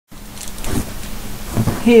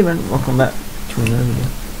Hey everyone, welcome back to another video.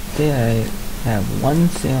 Today I have one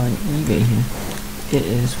sale on eBay here. It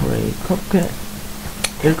is for a Cupcat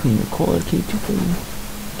air cleaner Kohler K240,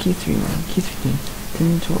 K31, K13,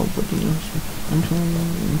 10, 12, what do you know?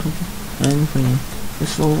 120,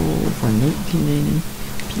 This sold for $19.90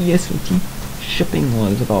 PSOT. Shipping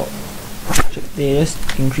was about, they just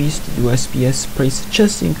increased the USPS price,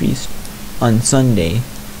 just increased on Sunday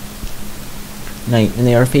night, and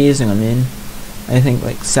they are phasing them in. I think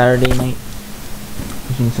like Saturday night.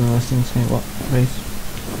 I've seen some of those things say what price.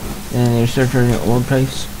 And they're still charging the old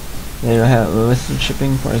price. They have listed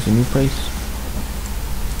shipping for as a new price.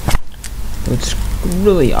 It's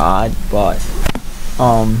really odd, but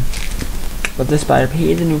this buyer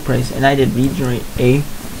paid the new price, and I did region rate A.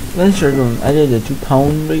 Let's start going. I did the 2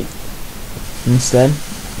 pound rate instead.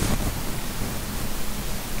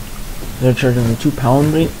 They're charging the 2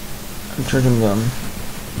 pound rate. I'm charging them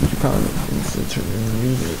 2 pound instead of charging the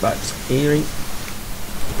region rate box A rate.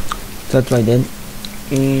 So that's what I did.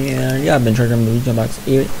 And yeah, I've been charging them the region box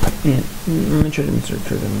A rate. And I'm gonna charge them the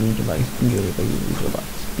region box B rate by using region box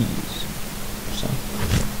B's. So,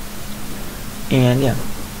 and yeah,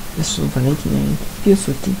 this was for $19.90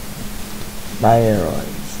 PSOT. Buyer was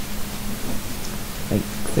like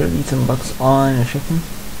 30 some bucks on a shipping.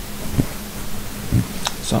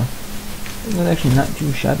 So it was actually not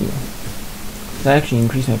too shabby though. I actually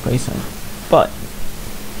increased my price on it, but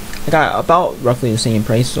I got about roughly the same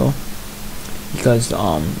price though, because the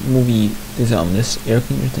movie is this air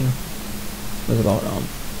cleaner thing was about it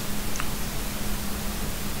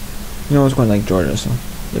was going like Georgia, so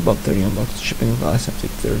they're about 31 bucks. Shipping cost up to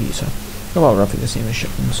 30, so about roughly the same as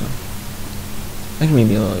shipping. So I think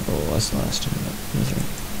maybe a little bit less than last time, but it was right.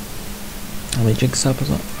 How many jigsaw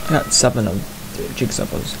puzzles? I got 7 of the jigsaw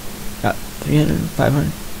puzzles. Got 300,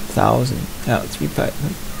 500, 1,000. Got 3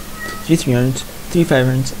 500, 3 300, 3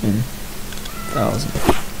 500, and 1,000.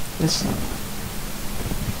 This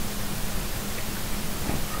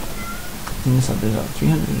and this there's about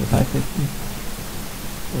 300 to 550.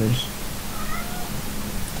 There's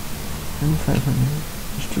 1 500.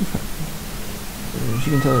 There's 2 500. There's,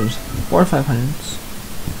 you can tell there's 4 500s,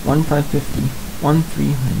 1 550, 1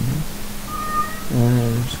 300, and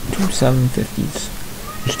there's 2 750s.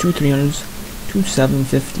 There's 2 300s, 2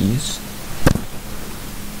 750s.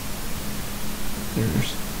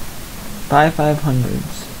 There's 5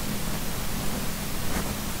 500s.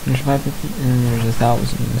 There's 550, and then there's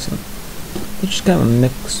 1,000 in this one. It's just kind of a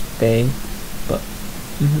mixed bag, but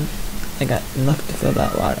I got enough to fill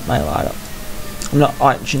that lot, my lot up. I'm not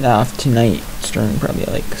auctioning that off tonight, starting probably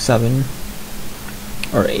at like 7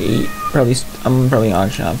 or 8. I'm probably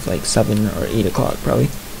auctioning off like 7 or 8 o'clock probably.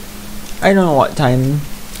 I don't know what time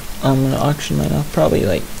I'm gonna auction mine off. Probably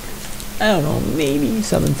like, I don't know, maybe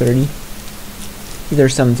 7:30. Either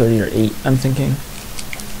 7:30 or 8. I'm thinking.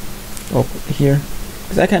 Oh, here,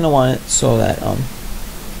 because I kind of want it so that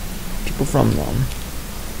people from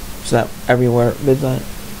so that everywhere bids on it.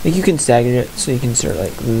 Like you can stagger it so you can start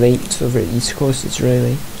like late. So for the East Coast, it's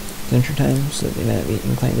really late Central Time, so they might not be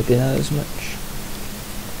inclined to bid out as much.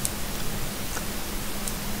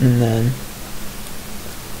 And then,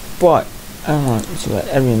 but I don't want it so that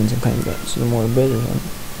everyone's inclined to bid, so the more bidders on it.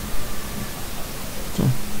 So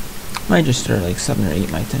might just start like 7 or 8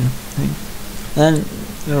 my time, I think. And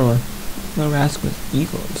then the Rascal's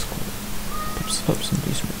Eagle is cool. Pups and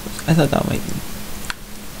Peace Miracles. I thought that might be.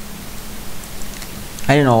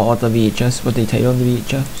 I didn't know what the VHS, what they titled the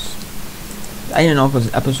VHS. I didn't know if it was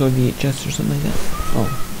episode VHS or something like that. Oh.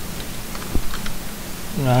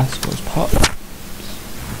 Rascal's Pups.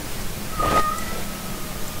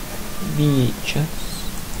 VHS.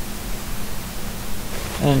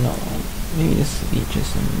 I don't know. Maybe this is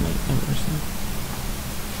VHS and might never see.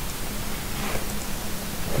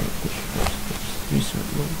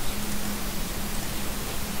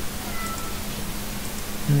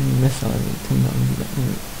 Miss all everything.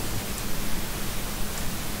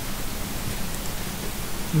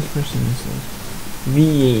 This person is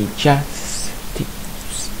VHS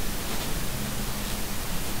tapes.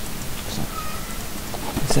 So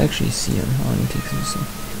let's actually see how long it takes to see.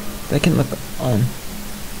 I can look on.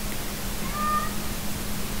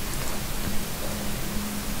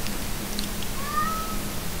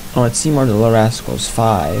 Oh, it's Seymour the Little Rascals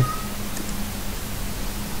 5.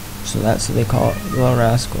 So that's what they call it, Little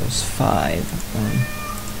Rascals 5.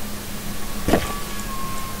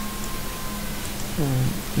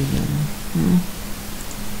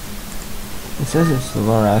 It says it's the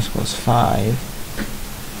Little Rascals 5.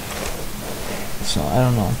 So I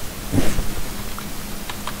don't know.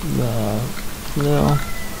 The Little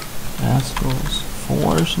Rascals 4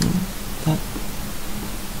 or something like that.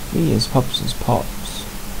 3 is Pups is Pops.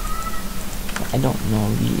 I don't know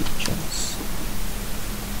VHS.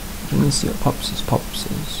 Let me see what Pups is Pops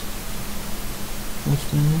is. What's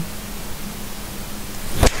the name?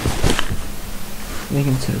 They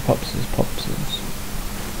consider Pups is Pops is.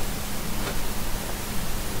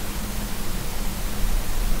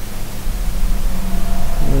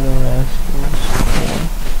 Little Rascals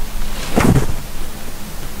 4.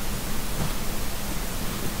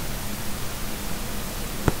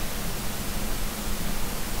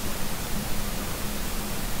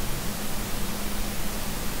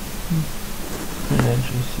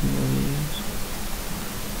 Adventure Series.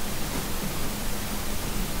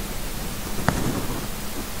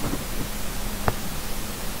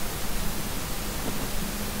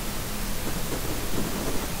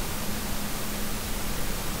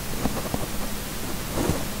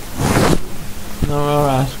 No, Little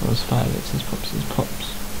Rascals 5. It says Pups is Pups.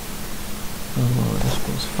 No, Little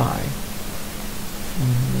Rascals 5.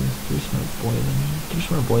 And there's 3 Smart Boys. 3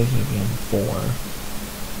 Smart Boys are gonna be on 4.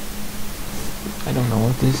 I don't know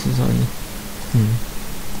what this is on.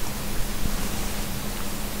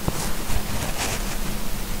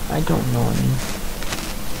 I don't know any.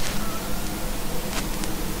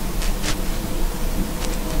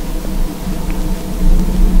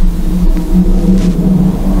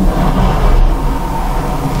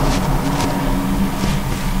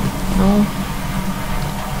 No.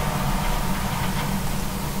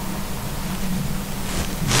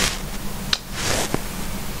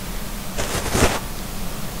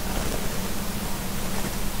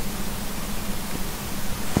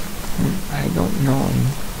 I don't know any.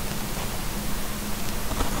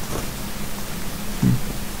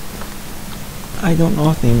 I don't know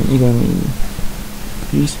if they either mean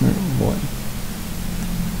 3 Smart Boy.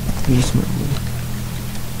 3 Smart Boy.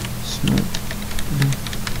 Smart.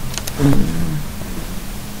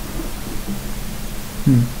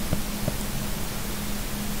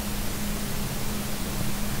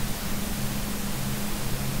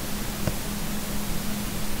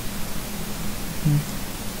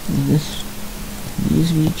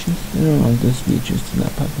 These beaches? I don't know if this beach is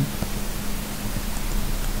that puppy.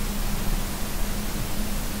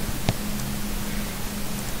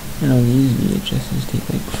 I know these VHSs take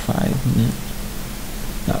like 5 minutes.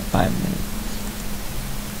 Not 5 minutes.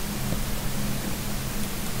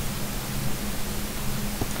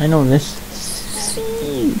 I know this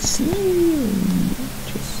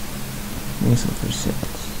just makes up for 6,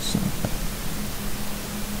 so.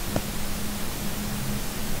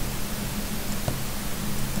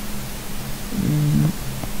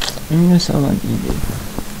 I'm gonna sell on eBay.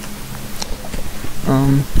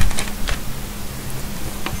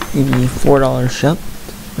 Maybe $4 shipped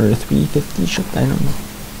or $3.50 shipped. I don't know.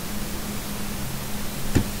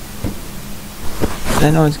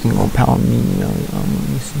 I know it's gonna go pound immediately. Let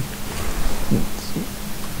me see. Let's see.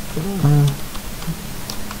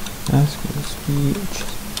 Rascals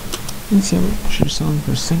VHS. Let's see how much you're selling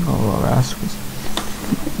for single Rascals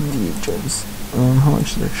VHS. How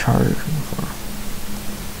much they're charging for?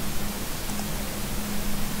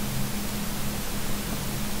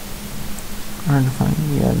 Hard to find.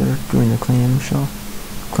 Yeah, they're doing the clamshell.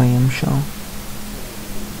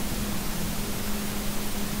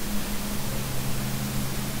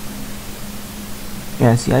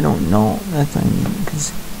 Yeah, see, I don't know. That's what I mean,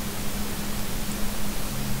 because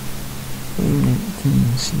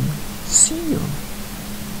 19 seal.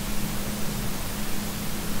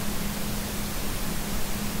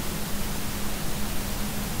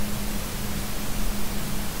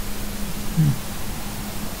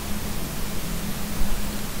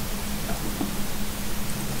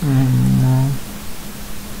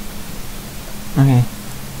 Okay.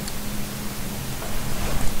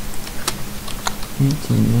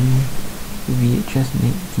 18 million. VHS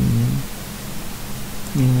 19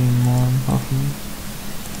 million more Buffy.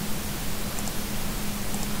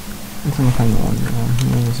 That's what I'm kind of wondering.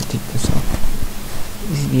 How long does it take to sell?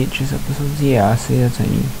 These VHS episodes? Yeah, see, that's what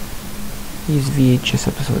I mean. These VHS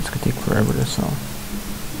episodes could take forever to sell.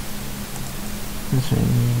 That's what I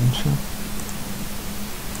mean, so.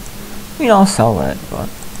 I mean, I'll sell it, but.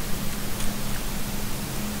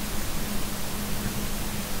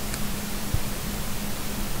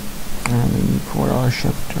 Maybe $4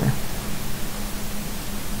 shipped, or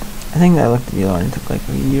I think that looked at the other one, it took like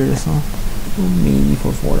a year or so. Maybe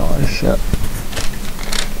for $4 shipped.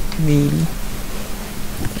 Maybe.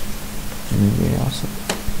 Maybe also.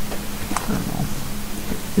 I don't know.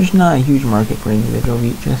 There's not a huge market for individual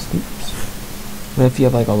VHS tapes. But if you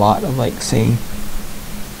have like a lot of like, say,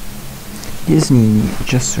 Disney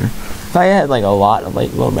VHS, or if I had like a lot of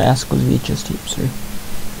like Little Rascals VHS tapes or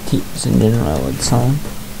tapes in general, I would sell them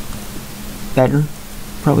better,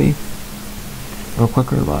 probably, or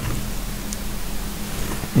quicker, but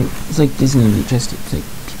it's like Disney VHS tapes. Like,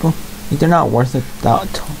 people, like, they're not worth it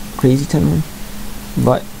that crazy to me,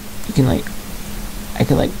 but you can, like, I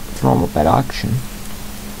could, like, throw them up at auction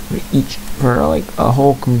for like a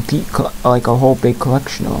whole like a whole big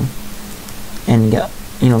collection of them, and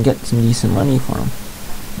get some decent money for them.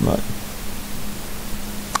 But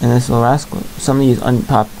and this will ask some of these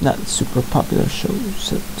not super popular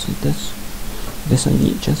shows like this on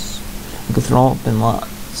VHS, I could throw up in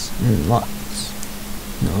lots and lots.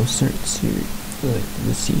 Certain series like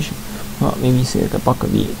the season. Well, maybe say like a buck of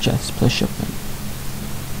VHS plus shipping.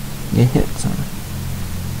 Get hits on it.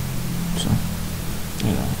 So,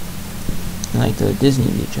 and like the Disney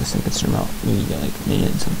VHS, I could sort out. Maybe get like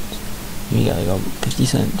millions cents. Maybe get like a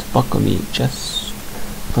 50-cent buck of VHS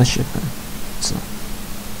plus shipping. So,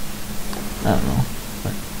 I don't know,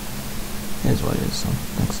 but it is what it is. So,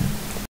 thanks.